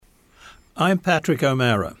I'm Patrick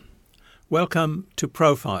O'Mara. Welcome to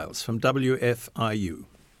Profiles from WFIU.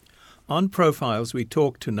 On Profiles, we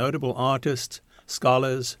talk to notable artists,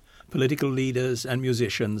 scholars, political leaders, and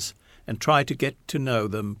musicians, and try to get to know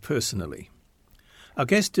them personally. Our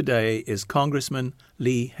guest today is Congressman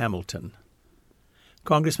Lee Hamilton.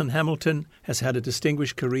 Congressman Hamilton has had a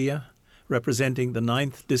distinguished career representing the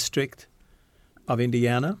 9th District of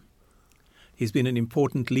Indiana. He's been an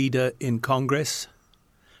important leader in Congress,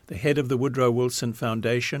 the head of the Woodrow Wilson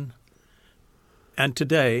Foundation, and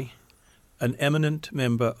today an eminent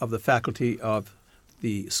member of the faculty of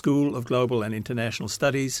the School of Global and International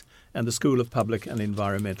Studies and the School of Public and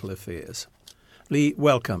Environmental Affairs. Lee,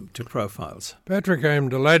 welcome to Profiles. Patrick, I'm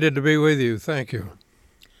delighted to be with you. Thank you.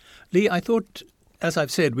 Lee, I thought, as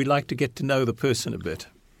I've said, we'd like to get to know the person a bit.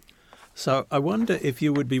 So I wonder if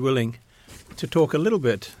you would be willing to talk a little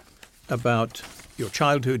bit about your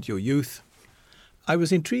childhood, your youth. I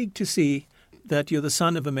was intrigued to see that you're the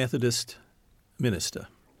son of a Methodist minister,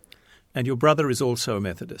 and your brother is also a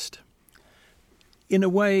Methodist. In a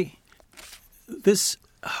way, this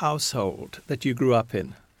household that you grew up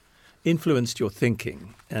in influenced your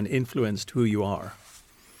thinking and influenced who you are.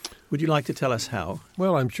 Would you like to tell us how?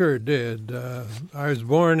 Well, I'm sure it did. I was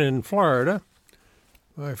born in Florida.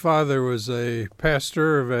 My father was a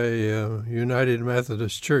pastor of a United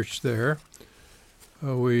Methodist church there. I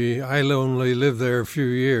only lived there a few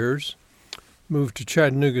years, moved to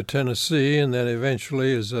Chattanooga, Tennessee, and then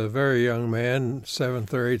eventually, as a very young man,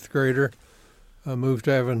 7th or 8th grader, moved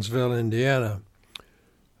to Evansville, Indiana.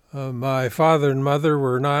 My father and mother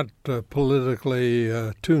were not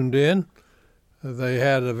politically tuned in. They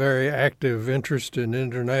had a very active interest in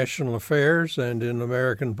international affairs and in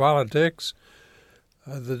American politics.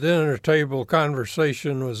 The dinner table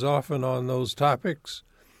conversation was often on those topics.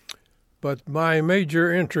 But my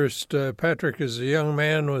major interest, Patrick, as a young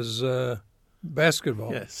man, was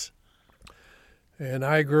basketball. Yes. And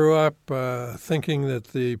I grew up thinking that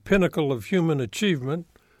the pinnacle of human achievement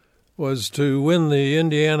was to win the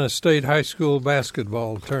Indiana State High School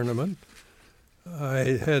basketball tournament.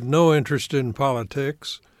 I had no interest in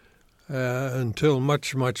politics until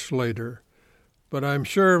much, much later. But I'm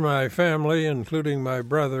sure my family, including my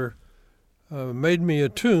brother, made me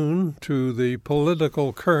attune to the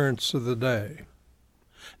political currents of the day.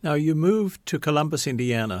 Now, you moved to Columbus,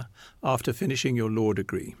 Indiana, after finishing your law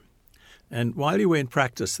degree. And while you were in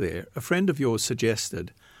practice there, a friend of yours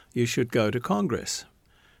suggested you should go to Congress.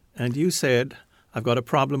 And you said, I've got a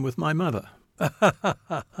problem with my mother.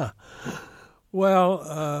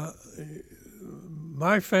 Well,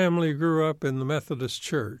 my family grew up in the Methodist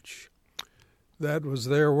Church. That was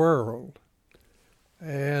their world.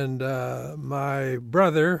 And my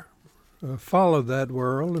brother followed that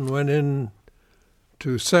world and went in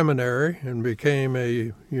to seminary and became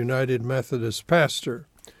a United Methodist pastor.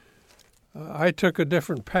 I took a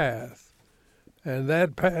different path, and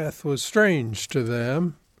that path was strange to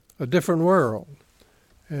them, a different world.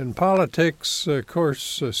 And politics, of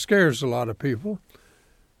course, scares a lot of people,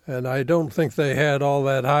 and I don't think they had all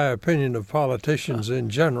that high opinion of politicians in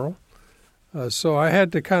general. So I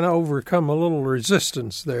had to kind of overcome a little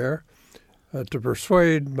resistance there to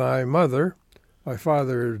persuade my mother. My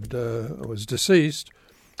father was deceased,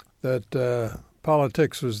 that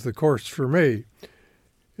politics was the course for me.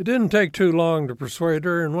 It didn't take too long to persuade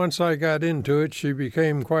her, and once I got into it, she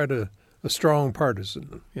became quite a strong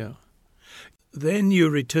partisan. Yeah. Then you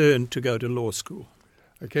returned to go to law school.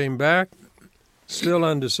 I came back, still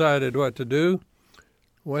undecided what to do.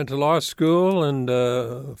 Went to law school and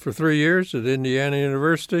for 3 years at Indiana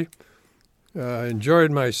University.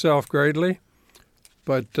 Enjoyed myself greatly,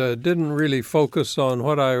 but didn't really focus on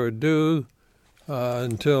what I would do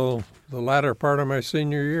until the latter part of my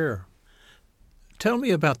senior year. Tell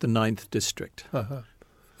me about the 9th District.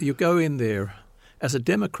 You go in there as a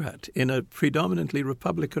Democrat in a predominantly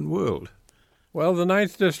Republican world. Well, the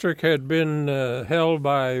 9th District had been held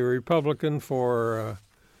by a Republican for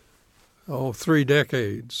 3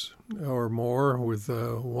 decades or more, with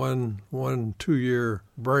one 2-year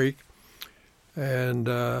break. And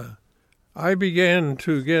I began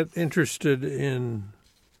to get interested in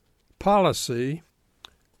policy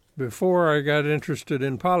before I got interested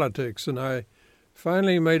in politics. And I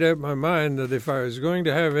finally made up my mind that if I was going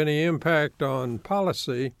to have any impact on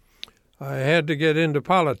policy, I had to get into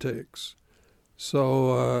politics.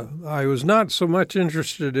 So I was not so much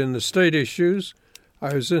interested in the state issues.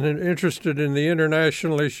 I was interested in the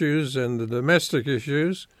international issues and the domestic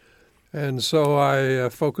issues, and so I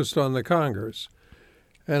focused on the Congress.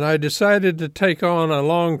 And I decided to take on a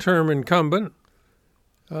long-term incumbent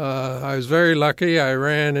I was very lucky. I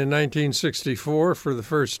ran in 1964 for the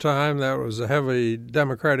first time. That was a heavily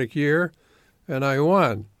Democratic year, and I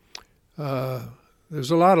won.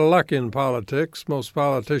 There's a lot of luck in politics. Most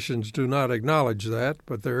politicians do not acknowledge that,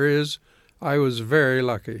 but there is. I was very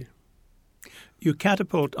lucky. You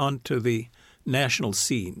catapult onto the national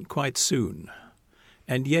scene quite soon,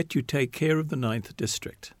 and yet you take care of the 9th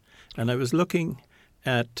District. And I was looking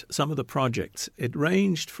at some of the projects. It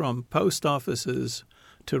ranged from post offices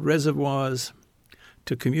to reservoirs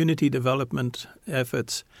to community development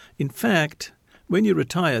efforts. In fact, when you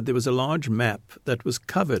retired, there was a large map that was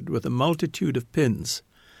covered with a multitude of pins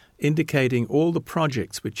indicating all the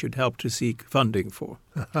projects which you'd helped to seek funding for.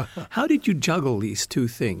 How did you juggle these two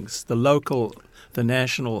things, the local, the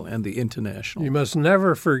national, and the international? You must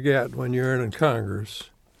never forget when you're in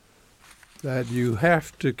Congress that you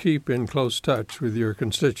have to keep in close touch with your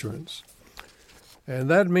constituents. And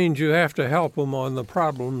that means you have to help them on the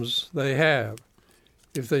problems they have.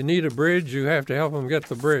 If they need a bridge, you have to help them get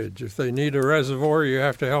the bridge. If they need a reservoir, you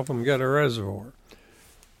have to help them get a reservoir.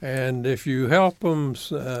 And if you help them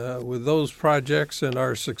with those projects and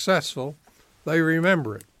are successful, they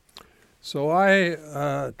remember it. So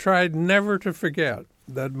I tried never to forget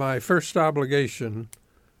that my first obligation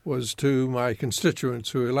was to my constituents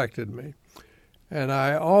who elected me. And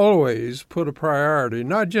I always put a priority,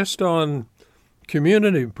 not just on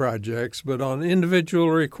community projects, but on individual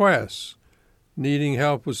requests, needing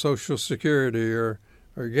help with Social Security or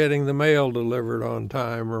getting the mail delivered on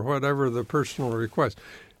time or whatever the personal request.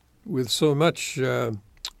 With so much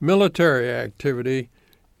military activity,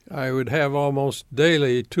 I would have almost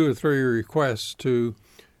daily 2 or 3 requests to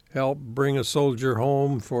help bring a soldier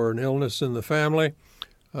home for an illness in the family,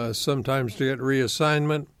 sometimes to get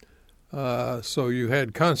reassignment. So you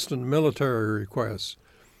had constant military requests.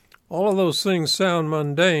 All of those things sound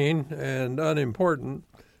mundane and unimportant,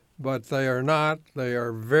 but they are not. They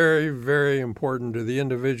are very, very important to the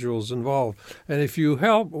individuals involved. And if you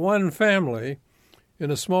help one family in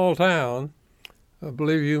a small town,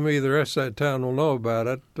 believe you me, the rest of that town will know about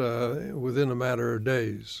it within a matter of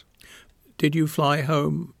days. Did you fly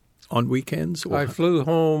home on weekends? I flew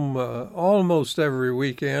home almost every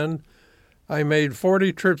weekend. I made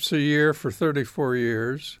 40 trips a year for 34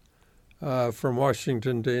 years from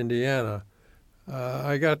Washington to Indiana.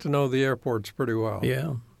 I got to know the airports pretty well.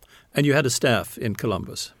 Yeah. And you had a staff in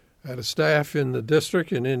Columbus? I had a staff in the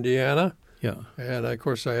district in Indiana. Yeah. And, of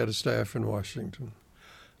course, I had a staff in Washington.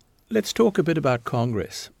 Let's talk a bit about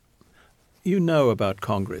Congress. You know about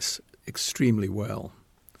Congress extremely well.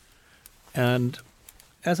 And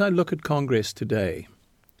as I look at Congress today,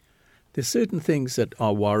 there's certain things that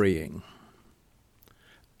are worrying.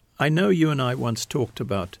 I know you and I once talked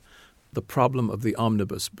about the problem of the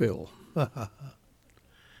omnibus bill.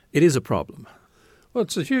 It is a problem. Well,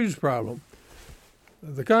 it's a huge problem.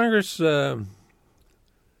 The Congress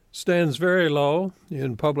stands very low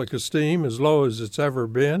in public esteem, as low as it's ever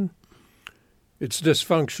been. It's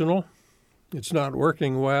dysfunctional. It's not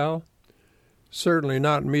working well, certainly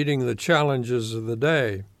not meeting the challenges of the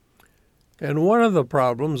day. And one of the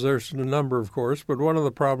problems, there's a number, of course, but one of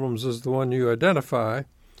the problems is the one you identify.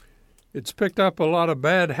 It's picked up a lot of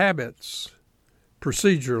bad habits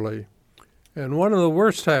procedurally. And one of the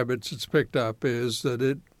worst habits it's picked up is that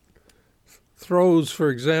it throws, for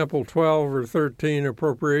example, 12 or 13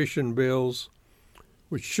 appropriation bills,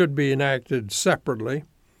 which should be enacted separately,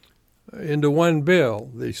 into one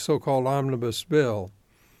bill, the so-called omnibus bill.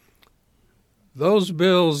 Those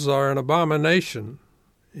bills are an abomination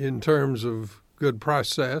in terms of good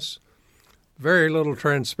process, very little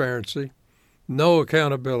transparency, no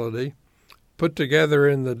accountability, put together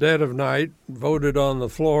in the dead of night, voted on the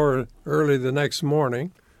floor early the next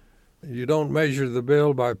morning. You don't measure the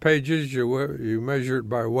bill by pages, you measure it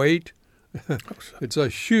by weight. It's a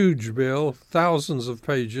huge bill, thousands of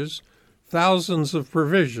pages, thousands of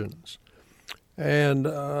provisions. And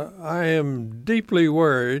I am deeply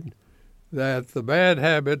worried that the bad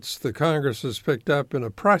habits the Congress has picked up in a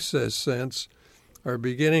process sense are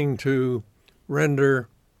beginning to render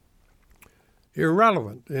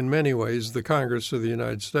irrelevant in many ways the Congress of the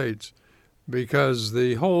United States, because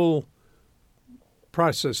the whole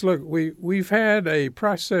process, look, we've had a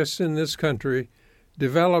process in this country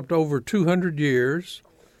developed over 200 years.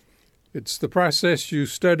 It's the process you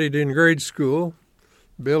studied in grade school.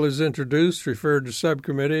 Bill is introduced, referred to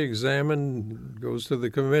subcommittee, examined, goes to the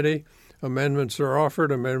committee. Amendments are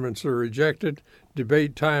offered, amendments are rejected,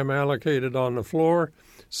 debate time allocated on the floor,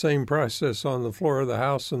 same process on the floor of the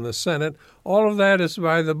House and the Senate. All of that is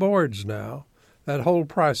by the boards now, that whole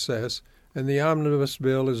process, and the omnibus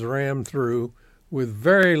bill is rammed through with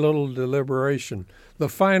very little deliberation. The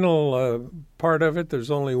final part of it,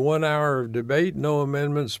 there's only 1 hour of debate, no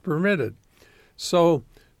amendments permitted. So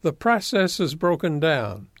the process is broken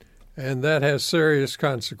down, and that has serious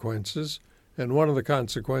consequences. And one of the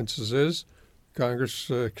consequences is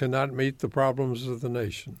Congress cannot meet the problems of the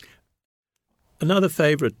nation. Another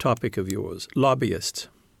favorite topic of yours, lobbyists.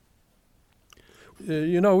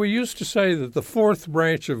 We used to say that the fourth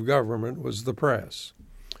branch of government was the press.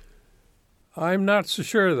 I'm not so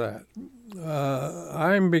sure of that.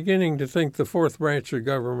 I'm beginning to think the fourth branch of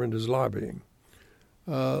government is lobbying.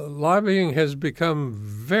 Lobbying has become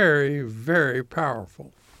very, very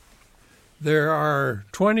powerful. There are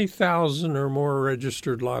 20,000 or more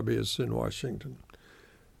registered lobbyists in Washington.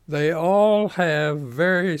 They all have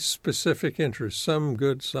very specific interests, some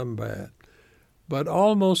good, some bad. But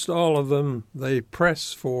almost all of them, they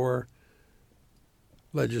press for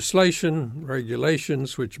legislation,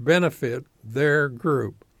 regulations which benefit their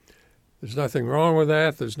group. There's nothing wrong with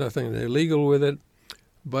that. There's nothing illegal with it.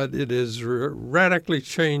 But it has radically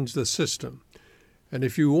changed the system. And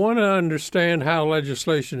if you want to understand how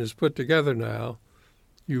legislation is put together now,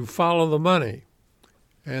 you follow the money.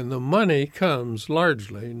 And the money comes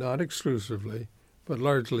largely, not exclusively, but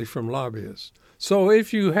largely from lobbyists. So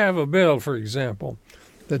if you have a bill, for example,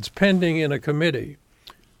 that's pending in a committee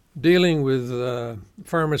dealing with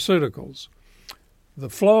pharmaceuticals, the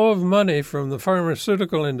flow of money from the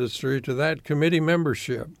pharmaceutical industry to that committee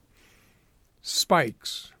membership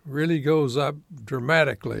spikes, really goes up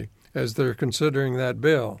dramatically as they're considering that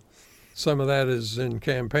bill. Some of that is in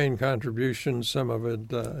campaign contributions, some of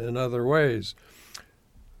it in other ways.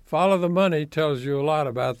 Follow the money tells you a lot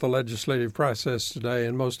about the legislative process today,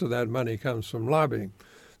 and most of that money comes from lobbying.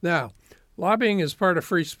 Now, lobbying is part of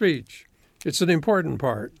free speech. It's an important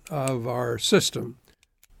part of our system,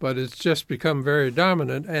 but it's just become very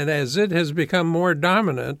dominant, and as it has become more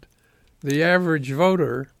dominant, the average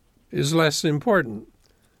voter is less important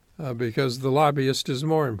because the lobbyist is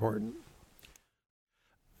more important.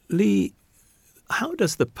 Lee, how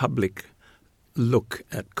does the public look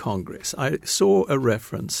at Congress? I saw a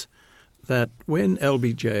reference that when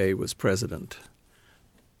LBJ was president,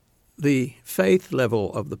 the faith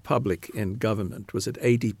level of the public in government was at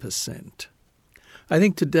 80%. I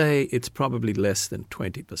think today it's probably less than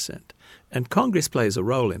 20%. And Congress plays a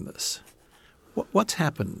role in this. What's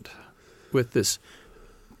happened with this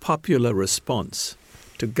popular response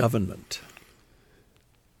to government?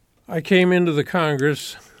 I came into the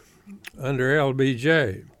Congress under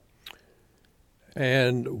LBJ.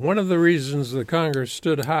 And one of the reasons the Congress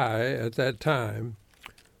stood high at that time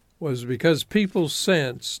was because people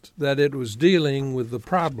sensed that it was dealing with the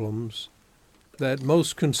problems that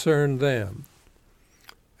most concerned them.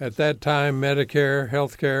 At that time, Medicare,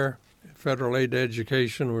 health care, federal aid to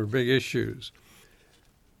education were big issues.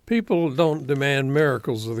 People don't demand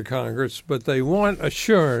miracles of the Congress, but they want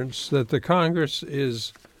assurance that the Congress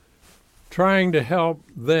is trying to help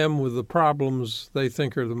them with the problems they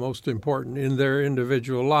think are the most important in their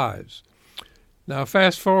individual lives. Now,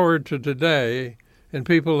 fast forward to today, and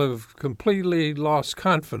people have completely lost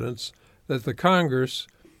confidence that the Congress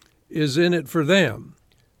is in it for them.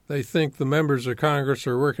 They think the members of Congress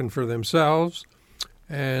are working for themselves,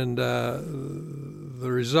 and the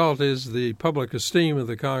result is the public esteem of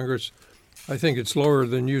the Congress, I think it's lower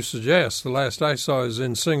than you suggest. The last I saw is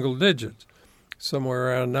in single digits, somewhere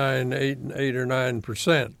around 8 or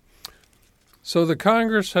 9%. So the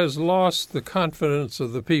Congress has lost the confidence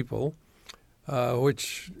of the people,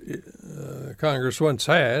 which Congress once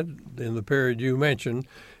had in the period you mentioned.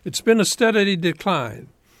 It's been a steady decline.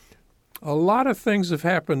 A lot of things have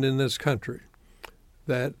happened in this country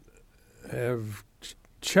that have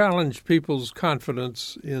challenged people's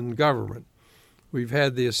confidence in government. We've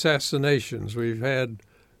had the assassinations. We've had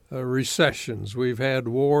recessions. We've had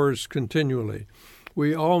wars continually.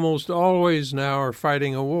 We almost always now are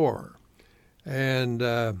fighting a war. And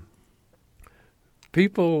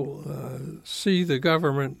people see the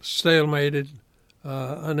government stalemated,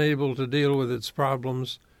 unable to deal with its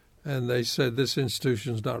problems, and they said this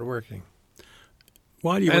institution's not working.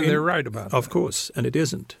 They're right about that. Of course, and it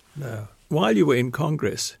isn't. No. While you were in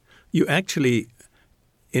Congress, you actually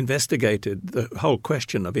investigated the whole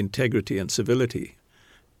question of integrity and civility.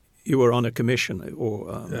 You were on a commission.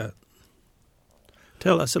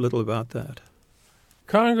 Tell us a little about that.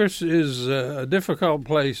 Congress is a difficult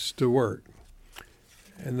place to work.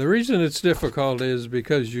 And the reason it's difficult is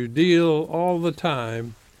because you deal all the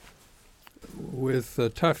time with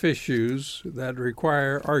tough issues that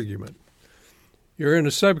require argument. You're in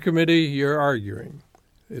a subcommittee, you're arguing.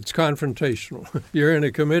 It's confrontational. You're in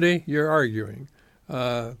a committee, you're arguing.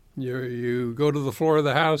 You go to the floor of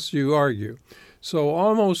the House, you argue. So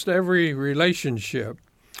almost every relationship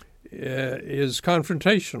is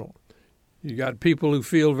confrontational. You got people who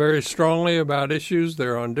feel very strongly about issues.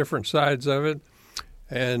 They're on different sides of it,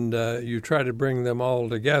 and you try to bring them all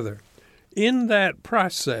together. In that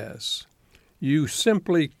process, you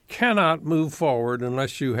simply cannot move forward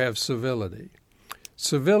unless you have civility.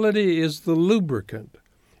 Civility is the lubricant.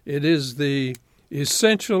 It is the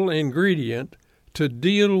essential ingredient to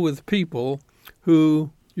deal with people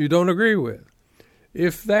who you don't agree with.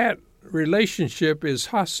 If that relationship is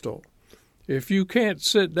hostile, if you can't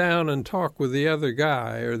sit down and talk with the other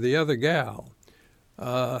guy or the other gal,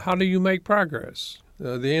 how do you make progress?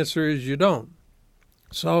 The answer is you don't.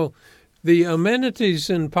 So the amenities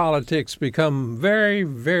in politics become very,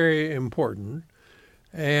 very important,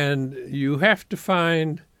 and you have to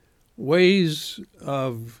find ways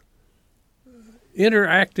of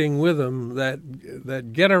interacting with them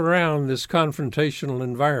that get around this confrontational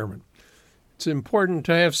environment. It's important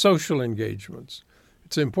to have social engagements.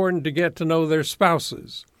 It's important to get to know their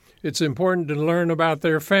spouses. It's important to learn about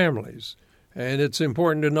their families. And it's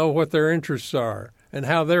important to know what their interests are and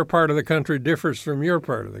how their part of the country differs from your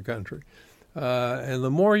part of the country. And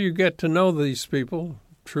the more you get to know these people,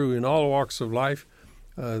 true in all walks of life,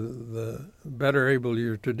 the better able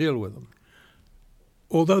you're to deal with them.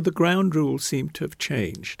 Although the ground rules seem to have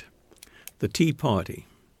changed, the Tea Party,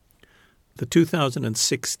 the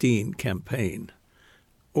 2016 campaign,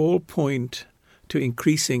 all point to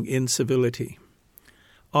increasing incivility.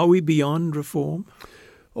 Are we beyond reform?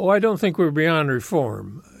 Oh, I don't think we're beyond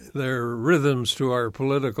reform. There are rhythms to our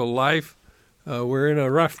political life. We're in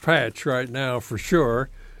a rough patch right now for sure,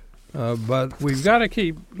 but we've got to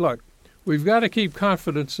keep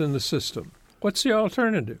confidence in the system. What's the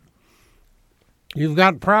alternative? You've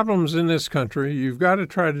got problems in this country. You've got to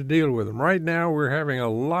try to deal with them. Right now, we're having a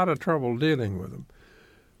lot of trouble dealing with them.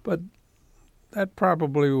 But that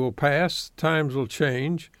probably will pass. Times will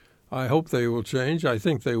change. I hope they will change. I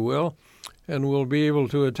think they will. And we'll be able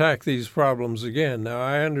to attack these problems again. Now,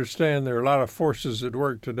 I understand there are a lot of forces at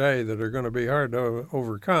work today that are going to be hard to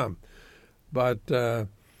overcome. But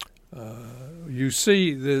you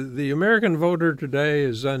see, the American voter today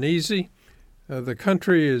is uneasy. The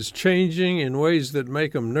country is changing in ways that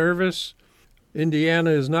make them nervous.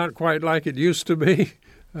 Indiana is not quite like it used to be.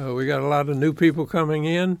 We got a lot of new people coming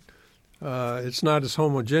in. It's not as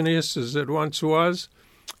homogeneous as it once was.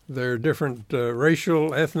 There are different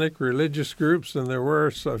racial, ethnic, religious groups than there were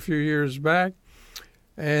a few years back.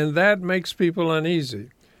 And that makes people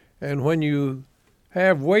uneasy. And when you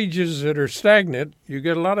have wages that are stagnant, you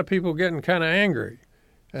get a lot of people getting kind of angry.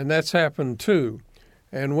 And that's happened too.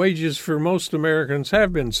 And wages for most Americans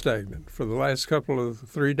have been stagnant for the last couple of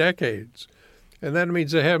 3 decades. And that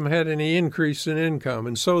means they haven't had any increase in income.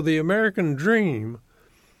 And so the American dream,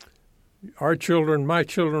 our children, my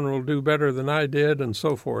children will do better than I did and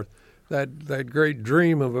so forth, that great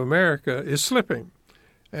dream of America is slipping.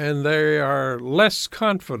 And they are less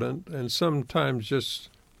confident and sometimes just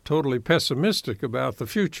totally pessimistic about the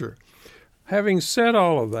future. Having said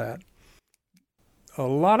all of that, a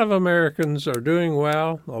lot of Americans are doing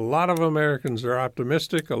well. A lot of Americans are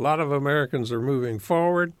optimistic. A lot of Americans are moving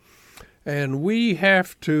forward. And we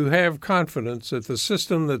have to have confidence that the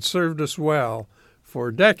system that served us well for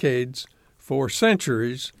decades, for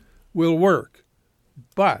centuries, will work.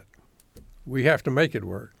 But we have to make it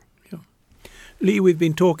work. Yeah. Lee, we've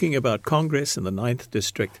been talking about Congress and the 9th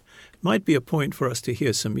District. Might be a point for us to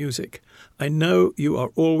hear some music. I know you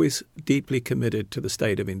are always deeply committed to the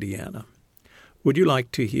state of Indiana. Would you like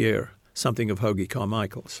to hear something of Hoagy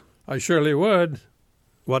Carmichael's? I surely would.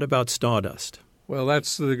 What about Stardust? Well,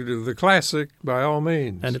 that's the classic, by all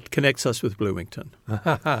means. And it connects us with Bloomington.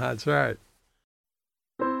 That's right.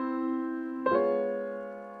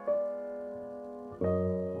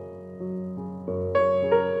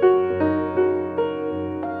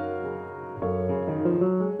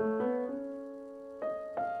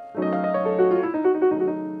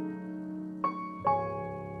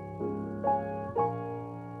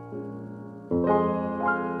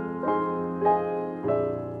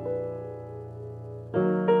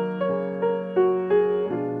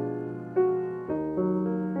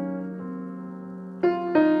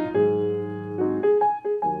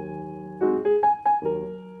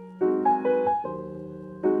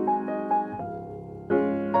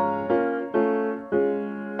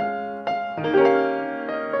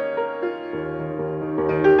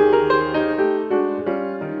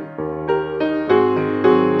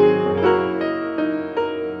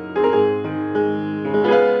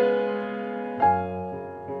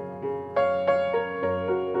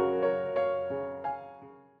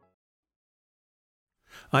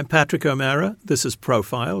 I'm Patrick O'Mara. This is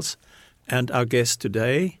Profiles, and our guest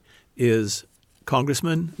today is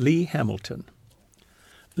Congressman Lee Hamilton.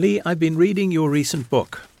 Lee, I've been reading your recent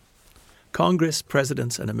book, Congress,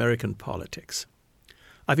 Presidents, and American Politics.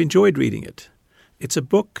 I've enjoyed reading it. It's a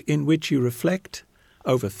book in which you reflect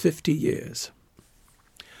over 50 years.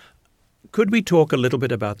 Could we talk a little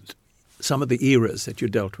bit about some of the eras that you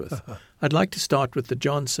dealt with? I'd like to start with the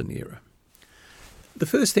Johnson era. The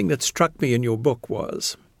first thing that struck me in your book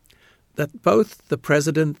was that both the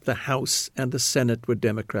President, the House, and the Senate were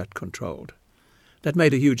Democrat-controlled. That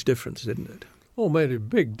made a huge difference, didn't it? Oh, made a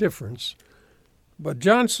big difference. But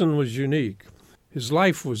Johnson was unique. His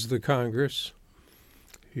life was the Congress.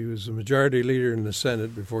 He was a majority leader in the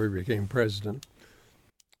Senate before he became president.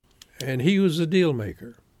 And he was a deal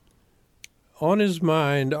maker. On his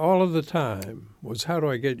mind all of the time was, how do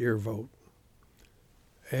I get your vote?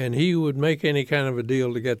 And he would make any kind of a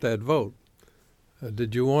deal to get that vote.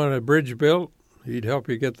 Did you want a bridge built? He'd help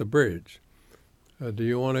you get the bridge. Do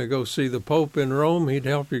you want to go see the Pope in Rome? He'd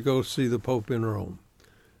help you go see the Pope in Rome.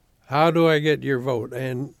 How do I get your vote?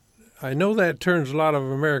 And I know that turns a lot of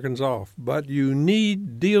Americans off, but you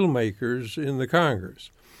need deal makers in the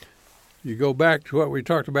Congress. You go back to what we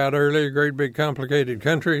talked about earlier, great big complicated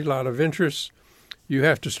country, a lot of interests. You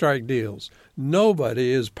have to strike deals.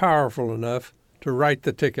 Nobody is powerful enough to write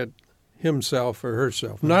the ticket himself or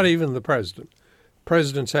herself, not even the president.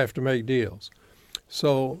 Presidents have to make deals.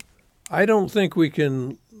 So I don't think we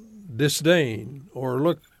can disdain or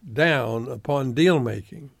look down upon deal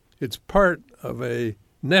making. It's part of a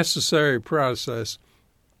necessary process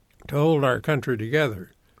to hold our country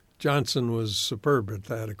together. Johnson was superb at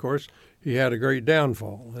that, of course. He had a great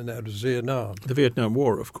downfall, and that was Vietnam. The Vietnam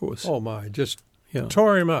War, of course. Oh, my, just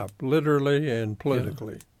tore him up, literally and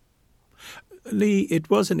politically. Yeah. Lee, it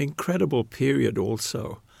was an incredible period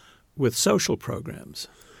also with social programs.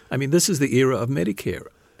 I mean, this is the era of Medicare.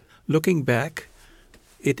 Looking back,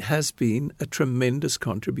 it has been a tremendous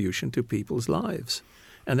contribution to people's lives.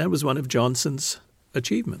 And that was one of Johnson's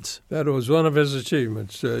achievements. That was one of his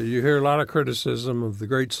achievements. You hear a lot of criticism of the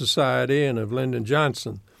Great Society and of Lyndon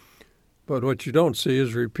Johnson. But what you don't see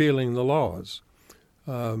is repealing the laws.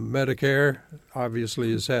 Medicare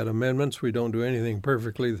obviously has had amendments. We don't do anything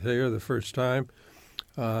perfectly here the first time.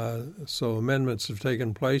 So amendments have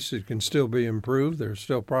taken place. It can still be improved. There are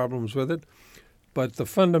still problems with it. But the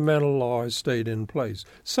fundamental law has stayed in place.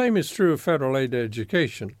 Same is true of federal aid to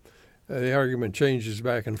education. The argument changes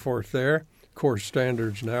back and forth there, course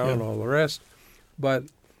standards now and all the rest. But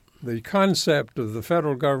the concept of the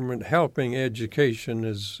federal government helping education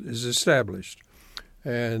is established.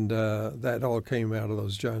 And that all came out of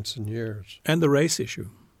those Johnson years. And the race issue.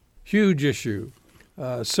 Huge issue.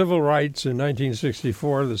 Civil rights in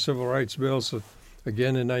 1964, the Civil Rights Bills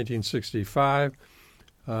again in 1965.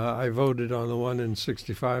 I voted on the one in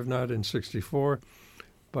 65, not in 64.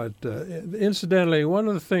 But incidentally, one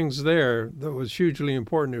of the things there that was hugely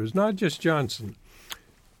important, it was not just Johnson.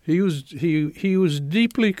 He was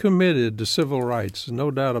deeply committed to civil rights, no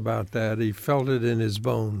doubt about that. He felt it in his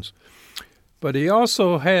bones. But he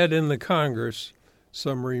also had in the Congress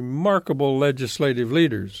some remarkable legislative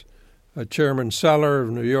leaders. Chairman Seller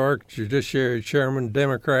of New York, Judiciary Chairman,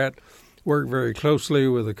 Democrat, worked very closely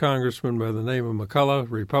with a congressman by the name of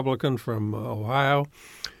McCullough, Republican from Ohio.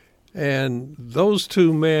 And those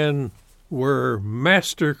two men were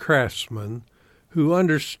master craftsmen who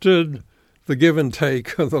understood the give and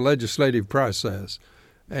take of the legislative process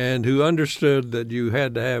and who understood that you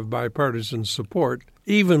had to have bipartisan support,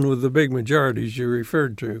 even with the big majorities you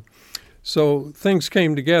referred to. So things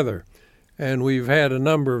came together, and we've had a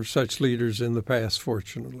number of such leaders in the past,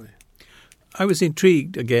 fortunately. I was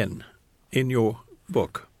intrigued again in your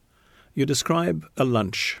book. You describe a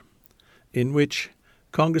lunch in which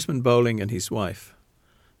Congressman Bowling and his wife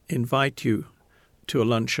invite you to a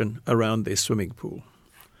luncheon around their swimming pool.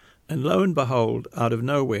 And lo and behold, out of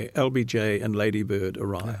nowhere, LBJ and Lady Bird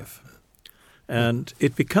arrive. And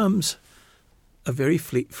it becomes a very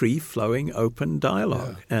free-flowing, open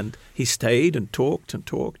dialogue. Yeah. And he stayed and talked and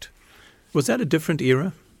talked. Was that a different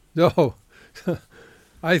era? No,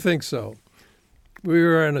 I think so. We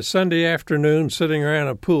were on a Sunday afternoon sitting around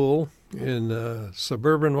a pool in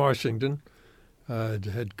suburban Washington.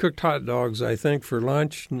 Had cooked hot dogs, I think, for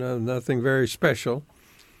lunch, nothing very special.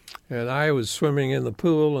 And I was swimming in the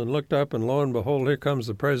pool and looked up, and lo and behold, here comes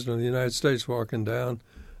the President of the United States walking down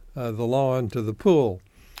the lawn to the pool.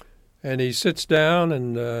 And he sits down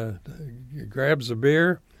and grabs a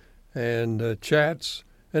beer and chats.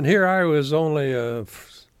 And here I was only a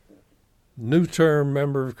new-term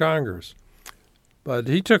member of Congress. But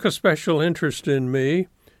he took a special interest in me.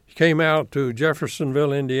 He came out to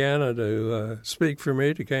Jeffersonville, Indiana to speak for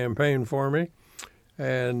me, to campaign for me,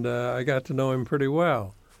 and I got to know him pretty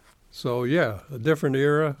well. So, yeah, a different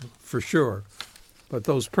era for sure. But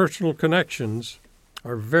those personal connections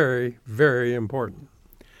are very, very important.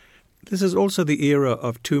 This is also the era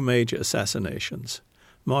of two major assassinations,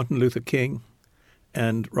 Martin Luther King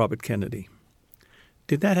and Robert Kennedy.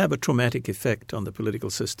 Did that have a traumatic effect on the political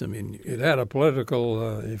system? It had a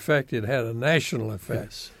political effect. It had a national effect.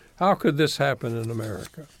 Yes. How could this happen in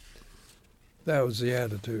America? That was the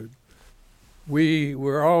attitude. We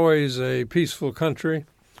were always a peaceful country.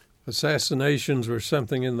 Assassinations were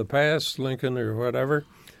something in the past, Lincoln or whatever.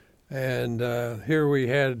 And here we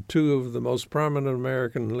had two of the most prominent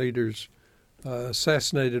American leaders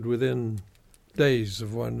assassinated within days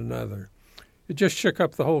of one another. It just shook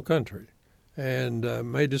up the whole country and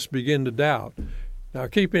made us begin to doubt. Now,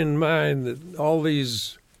 keep in mind that all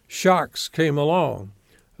these shocks came along,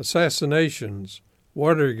 assassinations,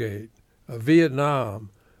 Watergate, Vietnam,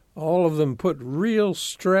 all of them put real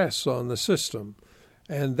stress on the system.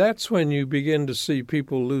 And that's when you begin to see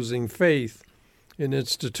people losing faith in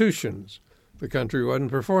institutions. The country wasn't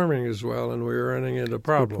performing as well, and we were running into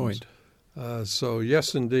problems. Good point. So,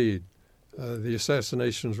 yes, indeed, the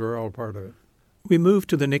assassinations were all part of it. We move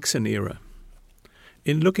to the Nixon era.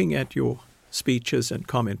 In looking at your speeches and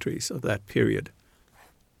commentaries of that period,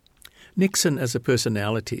 Nixon as a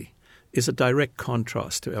personality is a direct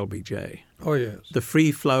contrast to LBJ. Oh, yes. The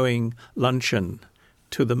free-flowing luncheon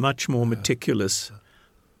to the much more meticulous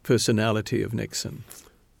personality of Nixon.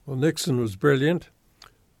 Well, Nixon was brilliant.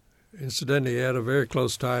 Incidentally, he had a very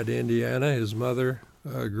close tie to Indiana. His mother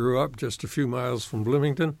grew up just a few miles from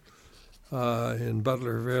Bloomington in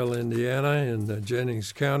Butlerville, Indiana, in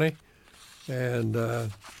Jennings County. And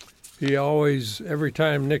he always, every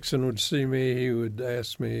time Nixon would see me, he would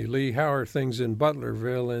ask me, Lee, how are things in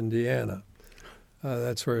Butlerville, Indiana?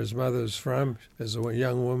 That's where his mother's from. As a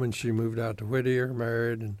young woman, she moved out to Whittier,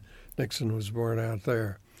 married, and Nixon was born out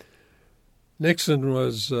there. Nixon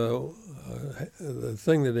was, the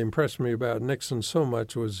thing that impressed me about Nixon so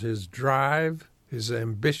much was his drive, his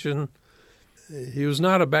ambition. He was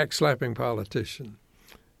not a backslapping politician.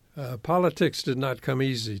 Politics did not come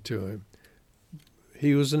easy to him.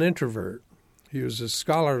 He was an introvert. He was a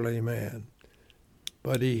scholarly man.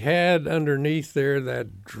 But he had underneath there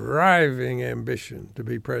that driving ambition to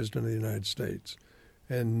be president of the United States,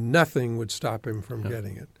 and nothing would stop him from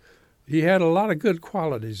getting it. He had a lot of good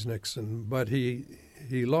qualities, Nixon, but he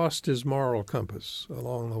lost his moral compass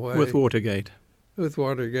along the way. With Watergate. With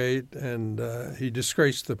Watergate, and he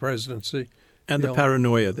disgraced the presidency. And the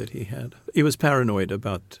paranoia that he had. He was paranoid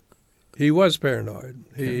about... He was paranoid.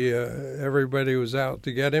 Everybody was out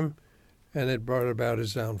to get him, and it brought about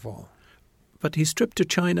his downfall. But his trip to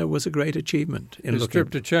China was a great achievement. His trip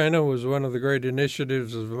to China was one of the great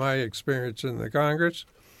initiatives of my experience in the Congress.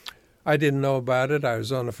 I didn't know about it. I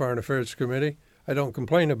was on the Foreign Affairs Committee. I don't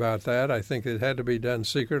complain about that. I think it had to be done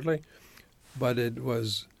secretly. But it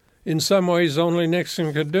was, in some ways, only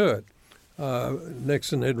Nixon could do it.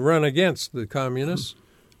 Nixon had run against the communists,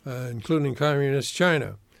 including communist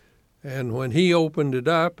China. And when he opened it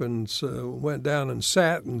up and went down and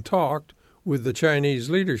sat and talked with the Chinese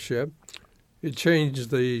leadership, it changed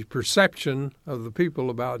the perception of the people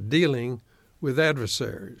about dealing with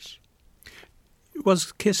adversaries.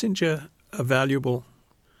 Was Kissinger a valuable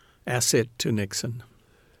asset to Nixon?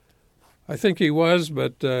 I think he was,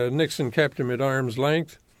 but Nixon kept him at arm's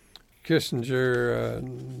length. Kissinger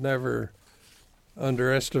never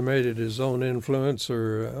underestimated his own influence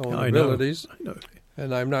or own abilities. I know.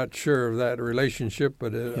 And I'm not sure of that relationship,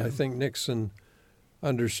 but I think Nixon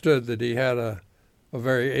understood that he had a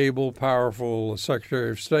very able, powerful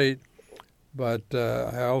Secretary of State, but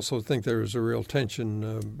I also think there was a real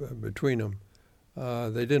tension between them.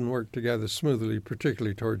 They didn't work together smoothly,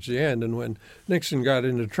 particularly towards the end. And when Nixon got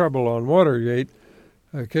into trouble on Watergate,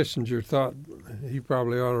 Kissinger thought he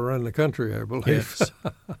probably ought to run the country, I believe. Yes.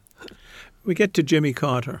 We get to Jimmy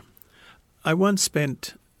Carter. I once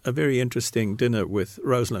spent a very interesting dinner with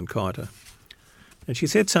Rosalind Carter, and she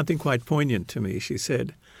said something quite poignant to me. She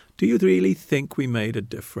said, "Do you really think we made a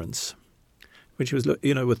difference?" When she was,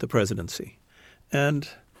 with the presidency. And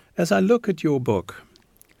as I look at your book,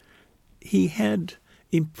 he had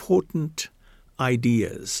important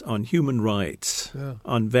ideas on human rights,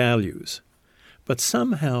 on values. But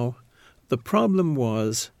somehow the problem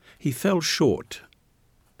was he fell short,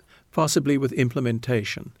 possibly with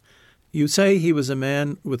implementation. You say he was a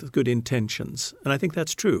man with good intentions, and I think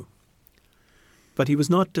that's true. But he was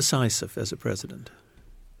not decisive as a president.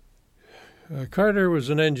 Carter was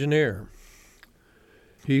an engineer.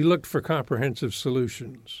 He looked for comprehensive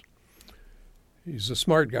solutions. He's a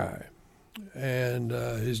smart guy, and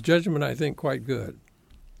his judgment, I think, quite good.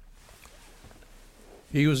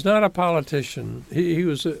 He was not a politician. He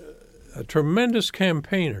was a tremendous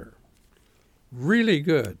campaigner, really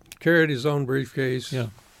good. Carried his own briefcase,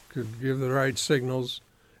 could give the right signals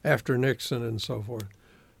after Nixon and so forth.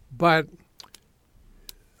 But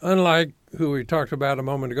unlike who we talked about a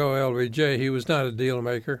moment ago, LBJ, he was not a deal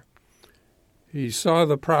maker. He saw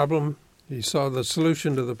the problem, he saw the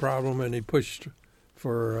solution to the problem, and he pushed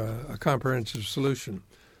for a comprehensive solution.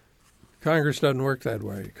 Congress doesn't work that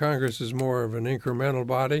way. Congress is more of an incremental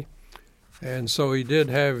body, and so he did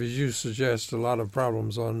have, as you suggest, a lot of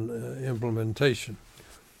problems on implementation.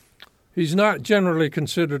 He's not generally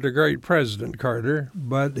considered a great president, Carter,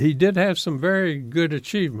 but he did have some very good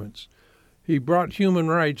achievements. He brought human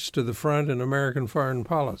rights to the front in American foreign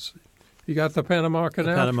policy. He got the Panama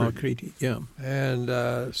Canal Panama Treaty, yeah.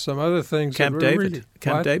 And some other things. Camp David.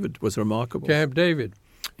 Camp David was remarkable. Camp David.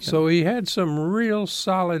 Yeah. So he had some real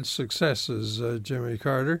solid successes, Jimmy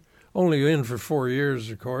Carter, only in for 4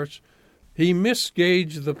 years, of course. He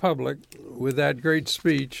misgauged the public with that great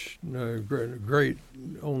speech, great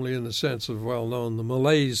only in the sense of well-known, the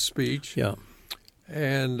Malaise speech,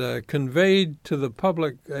 and conveyed to the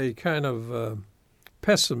public a kind of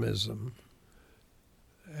pessimism.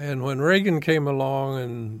 And when Reagan came along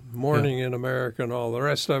and Morning in America and all the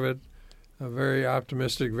rest of it, very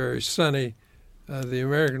optimistic, very sunny, the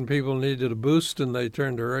American people needed a boost, and they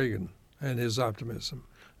turned to Reagan and his optimism.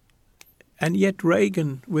 And yet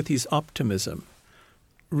Reagan, with his optimism,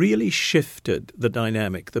 really shifted the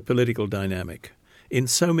dynamic, the political dynamic, in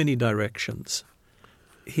so many directions.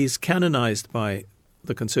 He's canonized by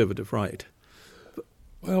the conservative right.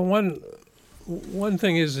 Well, one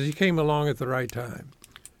thing is he came along at the right time.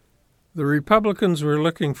 The Republicans were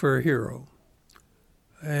looking for a hero,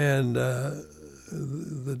 and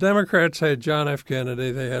the Democrats had John F.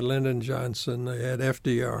 Kennedy, they had Lyndon Johnson, they had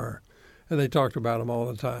FDR, and they talked about him all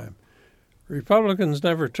the time. Republicans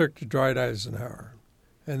never took to Dwight Eisenhower,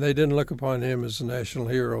 and they didn't look upon him as a national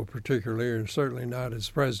hero particularly, and certainly not as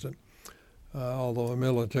president, although a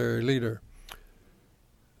military leader.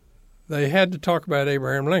 They had to talk about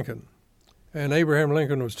Abraham Lincoln, and Abraham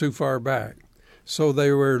Lincoln was too far back. So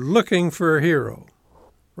they were looking for a hero.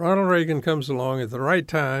 Ronald Reagan comes along at the right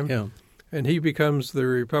time, and he becomes the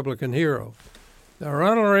Republican hero. Now,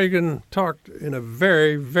 Ronald Reagan talked in a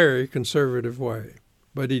very, very conservative way,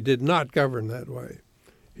 but he did not govern that way.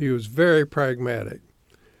 He was very pragmatic,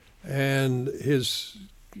 and his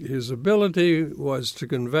ability was to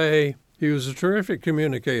convey. He was a terrific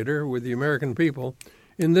communicator with the American people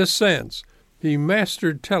in this sense. He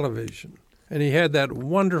mastered television. And he had that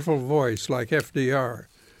wonderful voice like FDR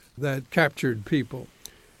that captured people.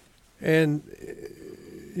 And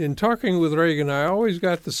in talking with Reagan, I always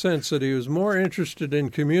got the sense that he was more interested in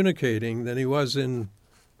communicating than he was in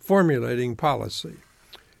formulating policy.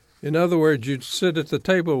 In other words, you'd sit at the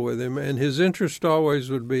table with him, and his interest always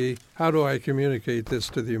would be, how do I communicate this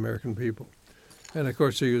to the American people? And, of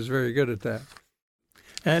course, he was very good at that.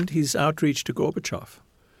 And his outreach to Gorbachev.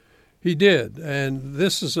 He did, and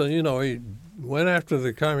this is, he went after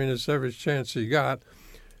the communists every chance he got,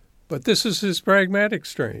 but this is his pragmatic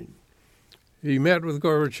strain. He met with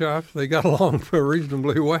Gorbachev, they got along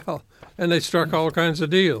reasonably well, and they struck all kinds of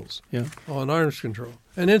deals on arms control.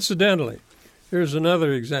 And incidentally, here's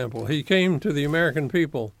another example. He came to the American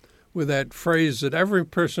people with that phrase that every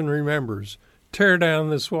person remembers, tear down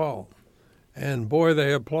this wall. And boy,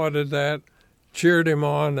 they applauded that. Cheered him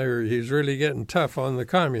on. He's really getting tough on the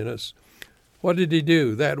communists. What did he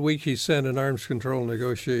do? That week he sent an arms control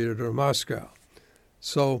negotiator to Moscow.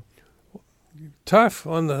 So tough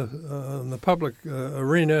on the public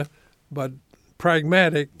arena, but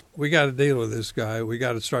pragmatic. We got to deal with this guy. We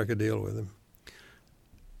got to strike a deal with him.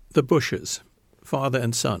 The Bushes, father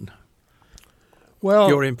and son. Well,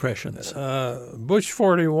 your impressions. Bush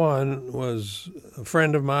 41 was a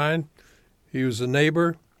friend of mine. He was a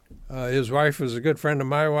neighbor. His wife was a good friend of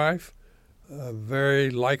my wife, a very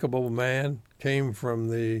likable man, came from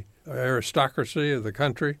the aristocracy of the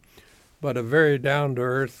country, but a very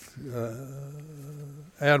down-to-earth,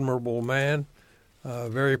 admirable man,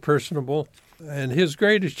 very personable. And his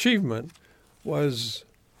great achievement was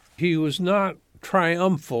he was not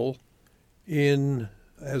triumphal in,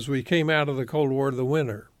 as we came out of the Cold War, the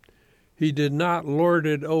winter. He did not lord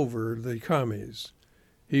it over the commies.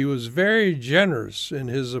 He was very generous in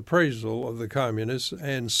his appraisal of the communists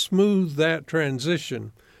and smoothed that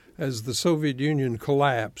transition as the Soviet Union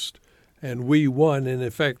collapsed and we won, in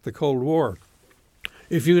effect, the Cold War.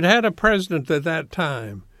 If you'd had a president at that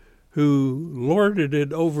time who lorded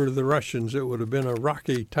it over the Russians, it would have been a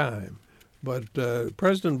rocky time. But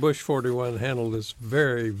President Bush 41 handled this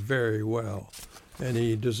very, very well, and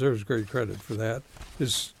he deserves great credit for that.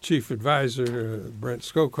 His chief advisor, Brent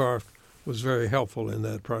Scowcroft, was very helpful in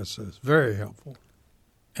that process, very helpful.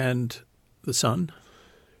 And the son?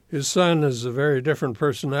 His son is a very different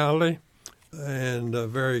personality and a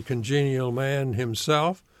very congenial man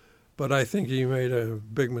himself, but I think he made a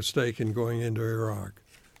big mistake in going into Iraq,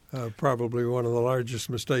 probably one of the largest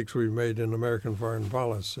mistakes we've made in American foreign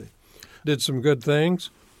policy. Did some good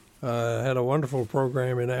things, had a wonderful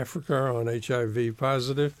program in Africa on HIV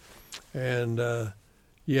positive, and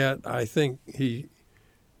yet I think he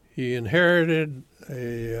inherited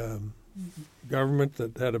a government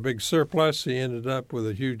that had a big surplus. He ended up with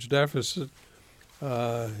a huge deficit.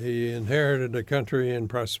 He inherited a country in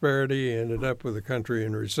prosperity. He ended up with a country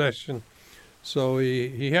in recession. So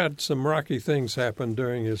he had some rocky things happen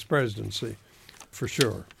during his presidency, for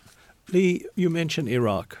sure. Lee, you mentioned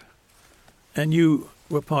Iraq, and you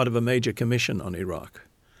were part of a major commission on Iraq.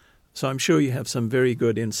 So I'm sure you have some very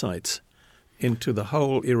good insights into the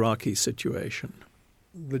whole Iraqi situation.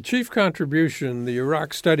 The chief contribution the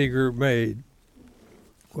Iraq Study Group made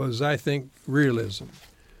was, I think, realism.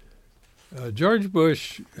 George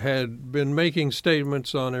Bush had been making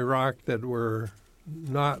statements on Iraq that were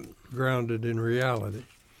not grounded in reality.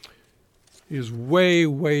 He was way,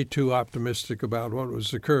 way too optimistic about what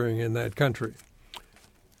was occurring in that country.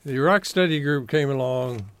 The Iraq Study Group came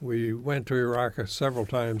along. We went to Iraq several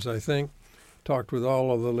times, I think, talked with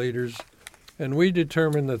all of the leaders, and we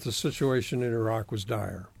determined that the situation in Iraq was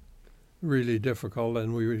dire, really difficult,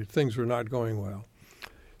 and things were not going well.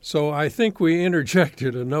 So I think we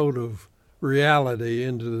interjected a note of reality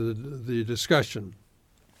into the discussion.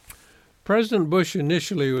 President Bush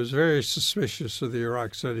initially was very suspicious of the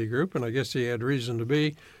Iraq Study Group, and I guess he had reason to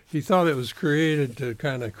be. He thought it was created to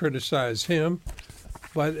kind of criticize him.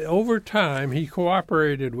 But over time, he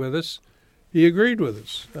cooperated with us. He agreed with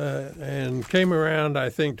us and came around, I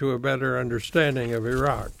think, to a better understanding of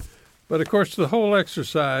Iraq. But, of course, the whole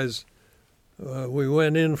exercise, we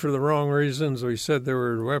went in for the wrong reasons. We said there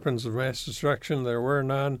were weapons of mass destruction. There were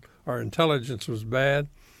none. Our intelligence was bad.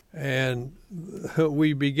 And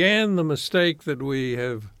we began the mistake that we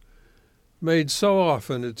have made so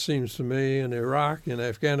often, it seems to me, in Iraq, in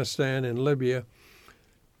Afghanistan, in Libya.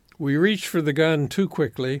 We reached for the gun too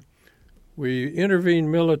quickly. We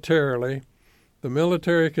intervened militarily. The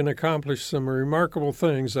military can accomplish some remarkable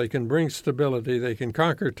things. They can bring stability. They can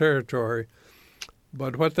conquer territory.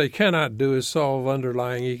 But what they cannot do is solve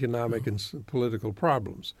underlying economic and political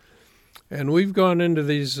problems. And we've gone into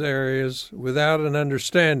these areas without an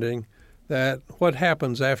understanding that what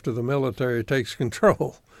happens after the military takes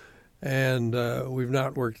control. And we've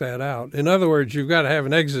not worked that out. In other words, you've got to have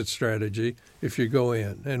an exit strategy if you go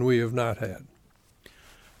in, and we have not had.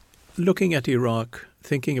 Looking at Iraq,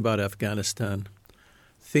 thinking about Afghanistan,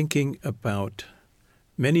 thinking about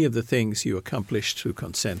many of the things you accomplished through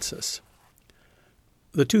consensus.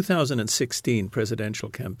 The 2016 presidential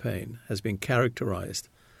campaign has been characterized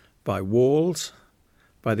by walls,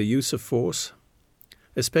 by the use of force,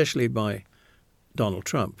 especially by Donald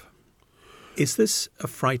Trump. Is this a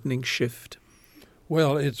frightening shift?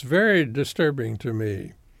 Well, it's very disturbing to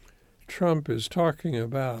me. Trump is talking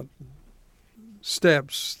about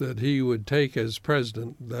steps that he would take as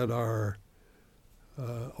president that are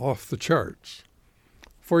off the charts.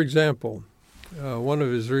 For example, one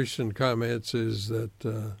of his recent comments is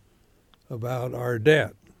that about our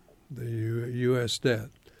debt, the U.S. debt,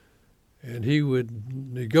 and he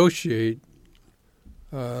would negotiate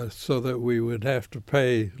so that we would have to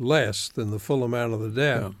pay less than the full amount of the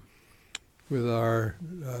debt with our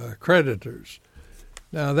creditors.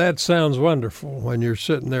 Now, that sounds wonderful when you're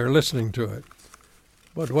sitting there listening to it.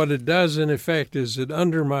 But what it does, in effect, is it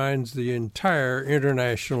undermines the entire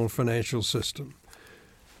international financial system.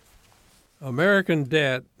 American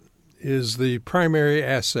debt is the primary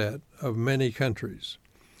asset of many countries.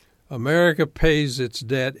 America pays its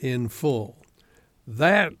debt in full.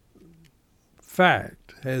 That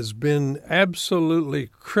fact has been absolutely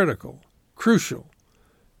crucial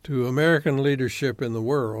to American leadership in the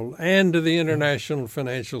world and to the international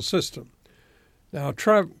financial system. Now,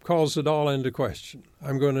 Trump calls it all into question.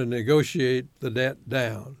 I'm going to negotiate the debt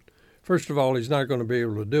down. First of all, he's not going to be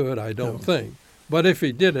able to do it, I don't think. But if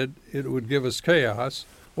he did it, it would give us chaos,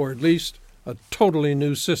 or at least a totally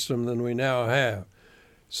new system than we now have.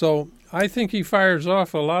 So I think he fires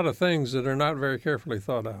off a lot of things that are not very carefully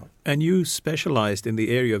thought out. And you specialized in the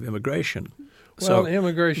area of immigration. Well,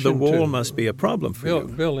 immigration, the wall must be a problem for you.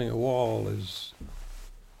 Building a wall is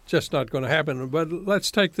just not going to happen. But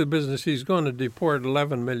let's take the business. He's going to deport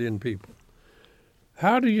 11 million people.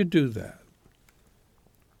 How do you do that?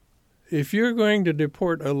 If you're going to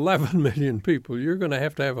deport 11 million people, you're going to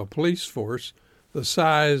have a police force the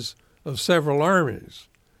size of several armies.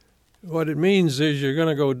 What it means is you're going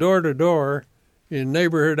to go door to door in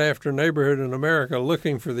neighborhood after neighborhood in America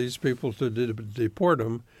looking for these people to deport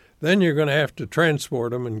them. Then you're going to have to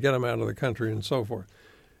transport them and get them out of the country and so forth.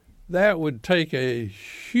 That would take a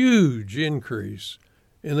huge increase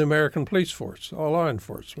in the American police force, all law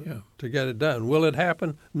enforcement, to get it done. Will it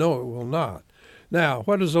happen? No, it will not. Now,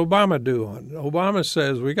 what does Obama do on it? Obama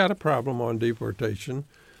says we got a problem on deportation.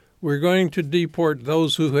 We're going to deport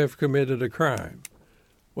those who have committed a crime.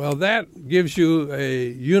 Well, that gives you a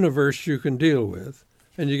universe you can deal with,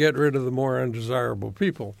 and you get rid of the more undesirable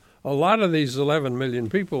people. A lot of these 11 million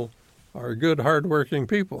people are good, hardworking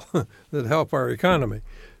people that help our economy.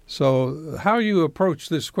 So how you approach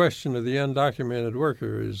this question of the undocumented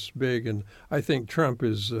worker is big, and I think Trump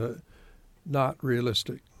is not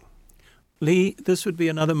realistic. Lee, this would be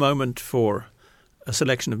another moment for a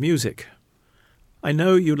selection of music. I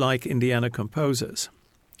know you like Indiana composers.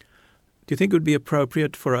 Do you think it would be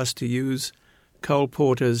appropriate for us to use Cole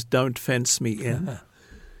Porter's Don't Fence Me In?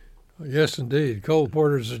 Yes, indeed. Cole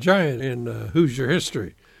Porter's a giant in Hoosier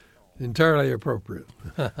history. Entirely appropriate.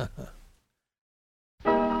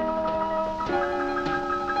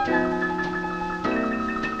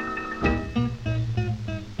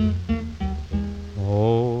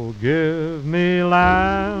 Oh, give me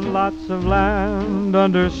land, lots of land,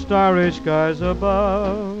 under starry skies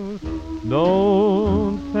above.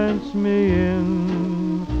 Don't fence me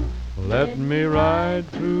in. Let me ride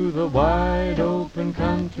through the wide open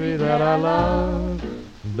country that I love.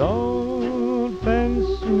 Don't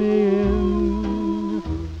fence me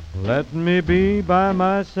in. Let me be by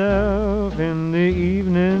myself in the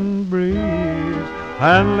evening breeze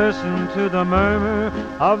and listen to the murmur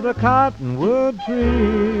of the cottonwood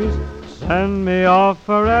trees. Send me off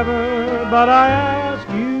forever, but I ask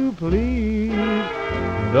you please,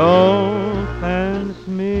 don't fence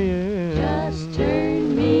me in. Just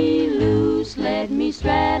turn me loose, let me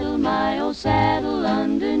straddle my old saddle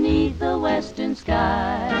underneath the western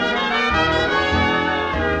sky.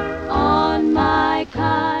 On my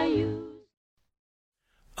cayuse.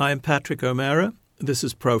 I'm Patrick O'Mara. This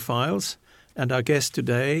is Profiles, and our guest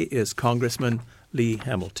today is Congressman Lee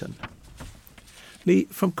Hamilton. Lee,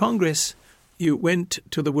 from Congress, you went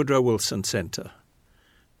to the Woodrow Wilson Center,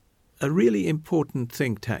 a really important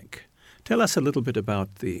think tank. Tell us a little bit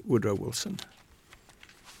about the Woodrow Wilson.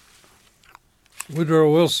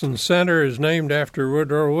 Woodrow Wilson Center is named after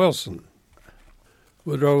Woodrow Wilson.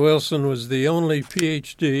 Woodrow Wilson was the only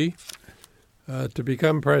PhD to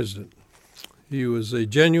become president. He was a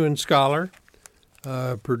genuine scholar,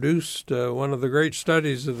 produced one of the great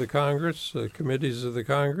studies of the Congress, committees of the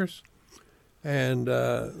Congress, and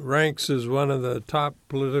ranks as one of the top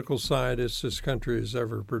political scientists this country has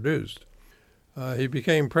ever produced. He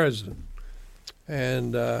became president,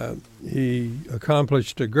 and he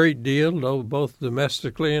accomplished a great deal, both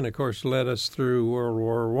domestically and, of course, led us through World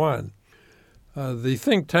War I. The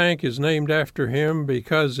think tank is named after him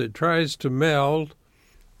because it tries to meld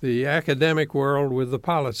the academic world with the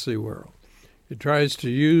policy world. It tries to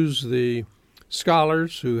use the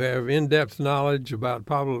scholars who have in-depth knowledge about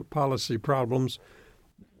policy problems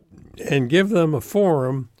and give them a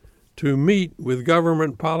forum to meet with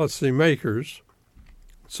government policy makers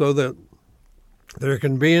so that there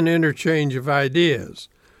can be an interchange of ideas.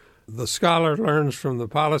 The scholar learns from the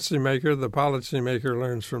policymaker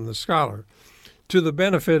learns from the scholar, to the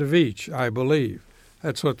benefit of each, I believe.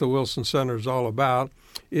 That's what the Wilson Center is all about.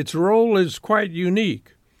 Its role is quite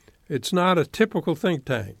unique. It's not a typical think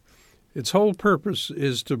tank. Its whole purpose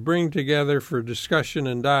is to bring together for discussion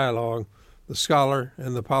and dialogue the scholar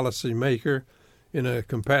and the policy maker in a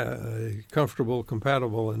comfortable,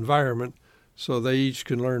 compatible environment so they each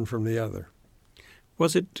can learn from the other.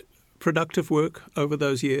 Was it productive work over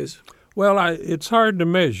those years? Well, it's hard to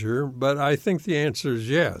measure, but I think the answer is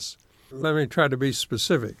yes. Let me try to be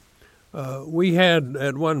specific. We had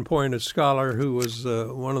at one point a scholar who was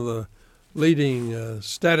one of the leading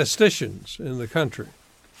statisticians in the country.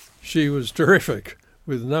 She was terrific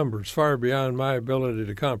with numbers, far beyond my ability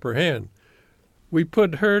to comprehend. We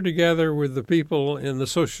put her together with the people in the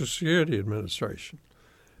Social Security Administration,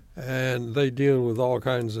 and they deal with all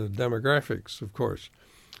kinds of demographics, of course.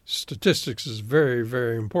 Statistics is very,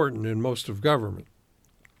 very important in most of government.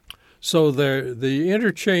 So the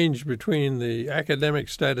interchange between the academic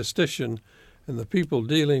statistician and the people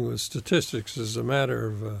dealing with statistics is a matter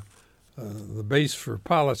of the base for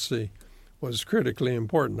policy was critically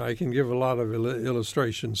important. I can give a lot of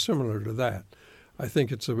illustrations similar to that. I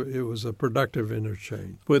think it was a productive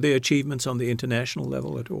interchange. Were there achievements on the international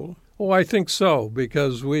level at all? Oh, I think so,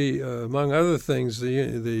 because we, among other things,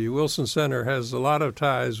 the Wilson Center has a lot of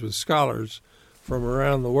ties with scholars from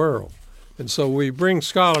around the world. And so we bring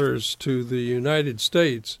scholars to the United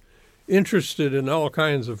States interested in all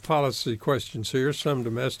kinds of policy questions here, some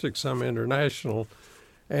domestic, some international,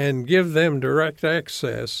 and give them direct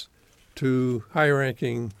access to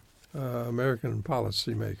high-ranking American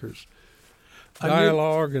policymakers.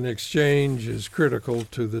 Dialogue and exchange is critical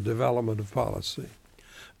to the development of policy.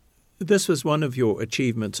 This was one of your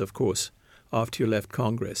achievements, of course, after you left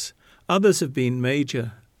Congress. Others have been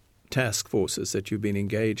major task forces that you've been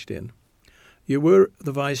engaged in. You were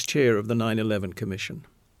the vice chair of the 9/11 Commission.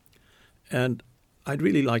 And I'd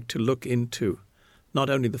really like to look into not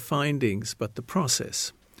only the findings, but the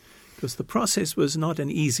process, because the process was not an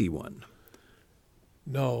easy one.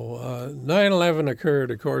 No. 9/11 occurred,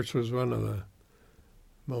 of course, was one of the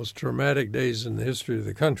most traumatic days in the history of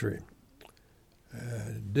the country.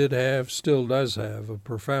 Still does have a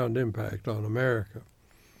profound impact on America.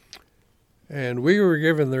 And we were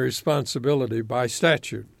given the responsibility by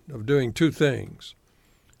statute of doing two things.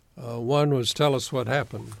 One was tell us what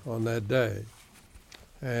happened on that day.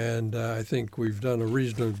 And I think we've did a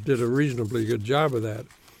reasonably good job of that.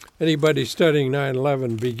 Anybody studying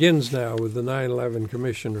 9/11 begins now with the 9/11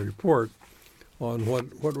 Commission report on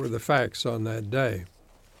what were the facts on that day.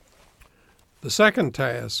 The second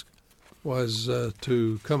task was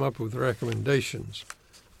to come up with recommendations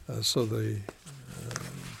so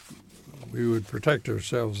we would protect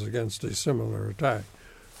ourselves against a similar attack.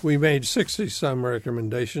 We made 60-some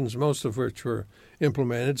recommendations, most of which were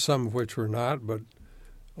implemented, some of which were not, but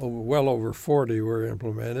well over 40 were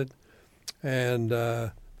implemented. And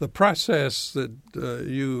the process that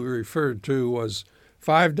you referred to was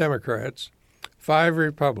 5 Democrats, 5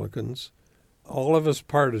 Republicans, all of us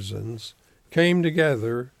partisans, came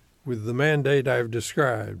together with the mandate I've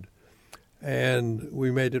described, and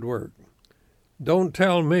we made it work. Don't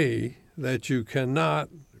tell me that you cannot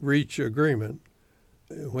reach agreement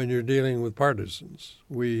when you're dealing with partisans.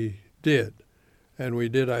 We did, and we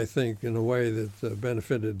did, I think, in a way that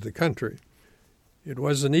benefited the country. It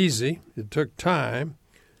wasn't easy. It took time.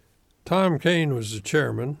 Tom Kean was the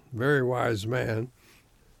chairman, very wise man.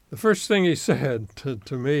 The first thing he said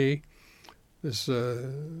to me, this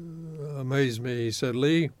amazed me. He said,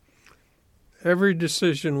 "Lee, every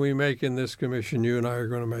decision we make in this commission, you and I are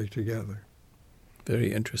going to make together."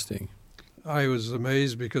 Very interesting. I was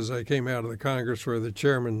amazed because I came out of the Congress where the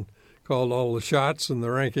chairman called all the shots and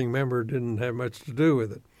the ranking member didn't have much to do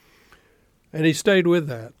with it. And he stayed with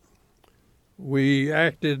that. We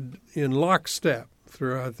acted in lockstep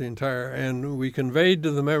throughout the entire, and we conveyed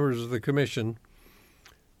to the members of the commission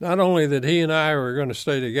not only that he and I were going to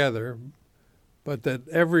stay together, but that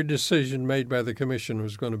every decision made by the commission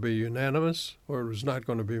was going to be unanimous or it was not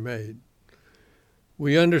going to be made.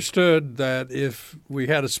 We understood that if we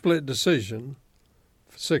had a split decision,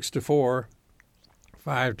 6-4,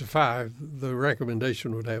 5-5, the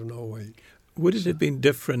recommendation would have no weight. Would it have been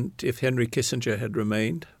different if Henry Kissinger had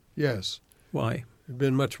remained? Yes. Why? It would have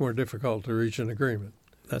been much more difficult to reach an agreement.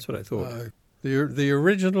 That's what I thought. The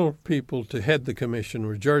original people to head the commission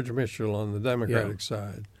were George Mitchell on the Democratic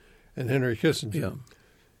side and Henry Kissinger. Yeah.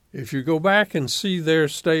 If you go back and see their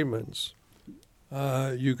statements,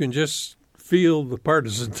 you can just feel the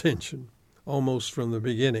partisan tension almost from the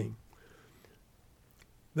beginning.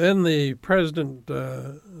 Then the president,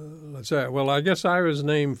 I guess I was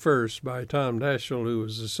named first by Tom Daschle, who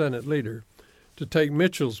was the Senate leader, to take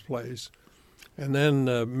Mitchell's place. And then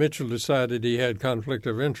Mitchell decided he had conflict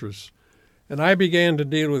of interest. And I began to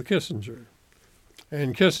deal with Kissinger.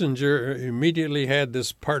 And Kissinger immediately had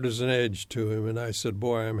this partisan edge to him, and I said,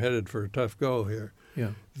 boy, I'm headed for a tough go here.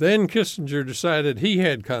 Yeah. Then Kissinger decided he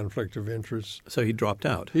had conflict of interest. So he dropped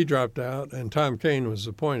out. He dropped out, and Tom Kean was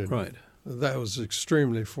appointed. Right. That was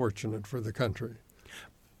extremely fortunate for the country.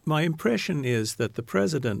 My impression is that the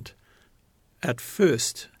president, at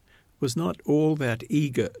first, was not all that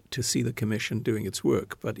eager to see the commission doing its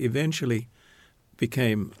work, but eventually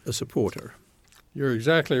became a supporter. You're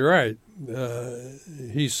exactly right.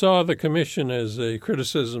 He saw the commission as a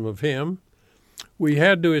criticism of him. We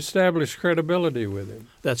had to establish credibility with him.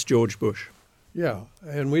 That's George Bush. Yeah,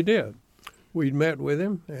 and we did. We met with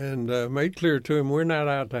him and made clear to him, we're not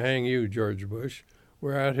out to hang you, George Bush.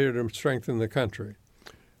 We're out here to strengthen the country.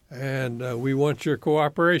 And we want your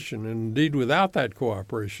cooperation. And indeed, without that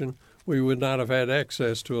cooperation, we would not have had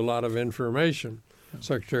access to a lot of information,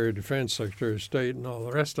 Secretary of Defense, Secretary of State, and all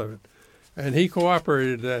the rest of it. And he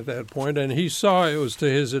cooperated at that point, and he saw it was to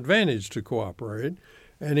his advantage to cooperate,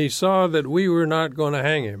 and he saw that we were not going to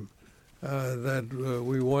hang him, that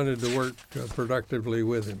we wanted to work productively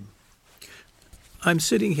with him. I'm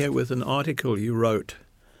sitting here with an article you wrote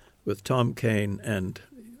with Tom Kane and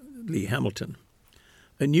Lee Hamilton.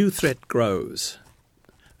 A new threat grows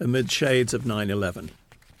amid shades of 9/11.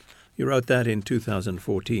 You wrote that in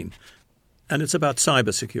 2014, and it's about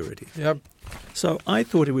cybersecurity. Yep. So I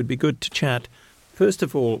thought it would be good to chat, first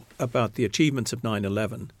of all, about the achievements of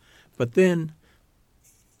 9/11, but then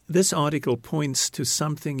this article points to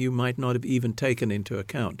something you might not have even taken into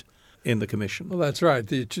account in the commission. Well, that's right.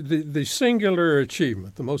 The singular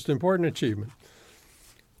achievement, the most important achievement,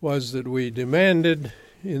 was that we demanded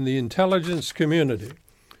in the intelligence community,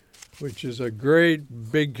 which is a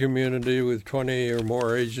great big community with 20 or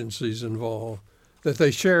more agencies involved, that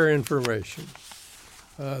they share information,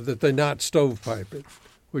 that they not stovepipe it,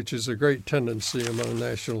 which is a great tendency among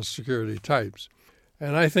national security types.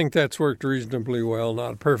 And I think that's worked reasonably well,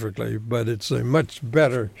 not perfectly, but it's a much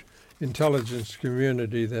better intelligence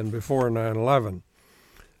community than before 9/11.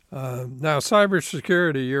 Now,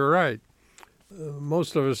 cybersecurity, you're right.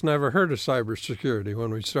 Most of us never heard of cybersecurity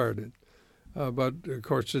when we started. But, of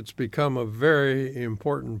course, it's become a very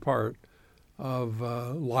important part of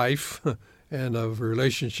life and of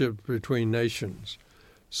relationships between nations.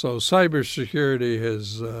 So cybersecurity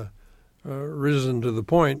has risen to the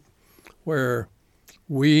point where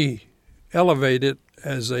we elevate it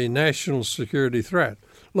as a national security threat.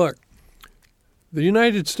 Look, the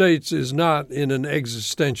United States is not in an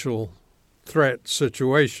existential threat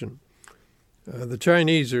situation. The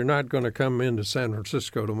Chinese are not going to come into San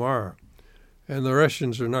Francisco tomorrow, and the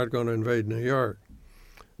Russians are not going to invade New York.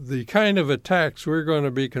 The kind of attacks we're going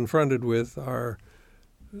to be confronted with are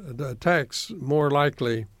attacks more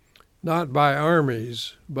likely not by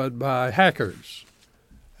armies, but by hackers.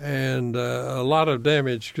 And a lot of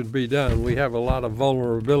damage could be done. We have a lot of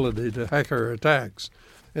vulnerability to hacker attacks,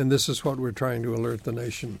 and this is what we're trying to alert the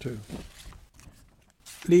nation to.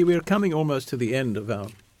 Lee, we're coming almost to the end of our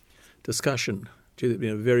discussion, which has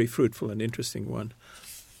been a very fruitful and interesting one.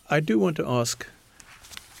 I do want to ask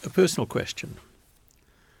a personal question.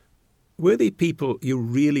 Were there people you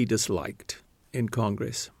really disliked in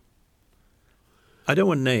Congress? I don't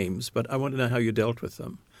want names, but I want to know how you dealt with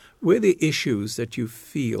them. Were there issues that you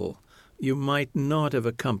feel you might not have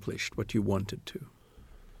accomplished what you wanted to?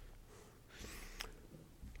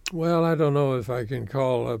 Well, I don't know if I can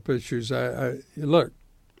call up issues. Look,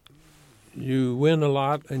 you win a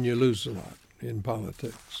lot and you lose a lot in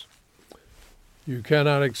politics. You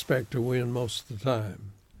cannot expect to win most of the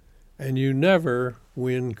time, and you never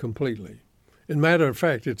win completely. As a matter of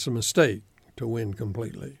fact, it's a mistake to win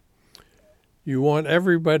completely. You want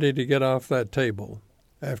everybody to get off that table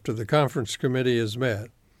after the conference committee has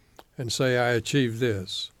met and say, I achieved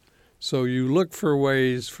this. So you look for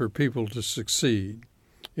ways for people to succeed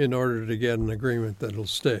in order to get an agreement that'll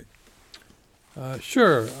stick.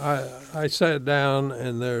 Sure, I sat down,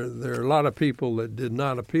 and there are a lot of people that did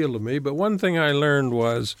not appeal to me, but one thing I learned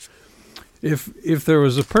was if there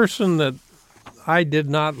was a person that I did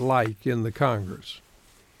not like in the Congress,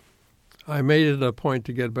 I made it a point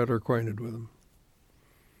to get better acquainted with them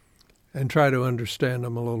and try to understand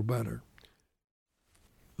them a little better.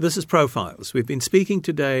 This is Profiles. We've been speaking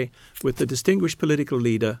today with the distinguished political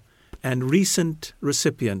leader and recent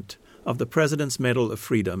recipient of the President's Medal of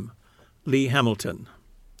Freedom, Lee Hamilton.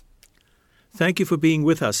 Thank you for being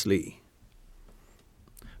with us, Lee.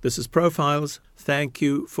 This is Profiles. Thank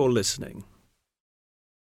you for listening.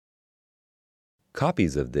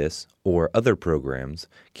 Copies of this or other programs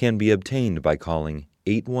can be obtained by calling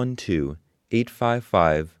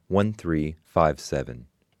 812-855-1357.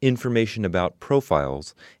 Information about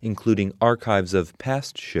Profiles, including archives of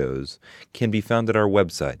past shows, can be found at our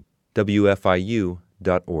website,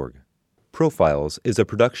 wfiu.org. Profiles is a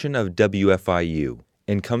production of WFIU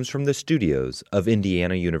and comes from the studios of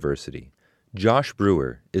Indiana University. Josh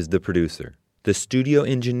Brewer is the producer. The studio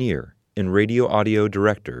engineer and radio audio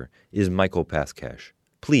director is Michael Paskash.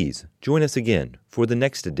 Please join us again for the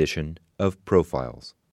next edition of Profiles.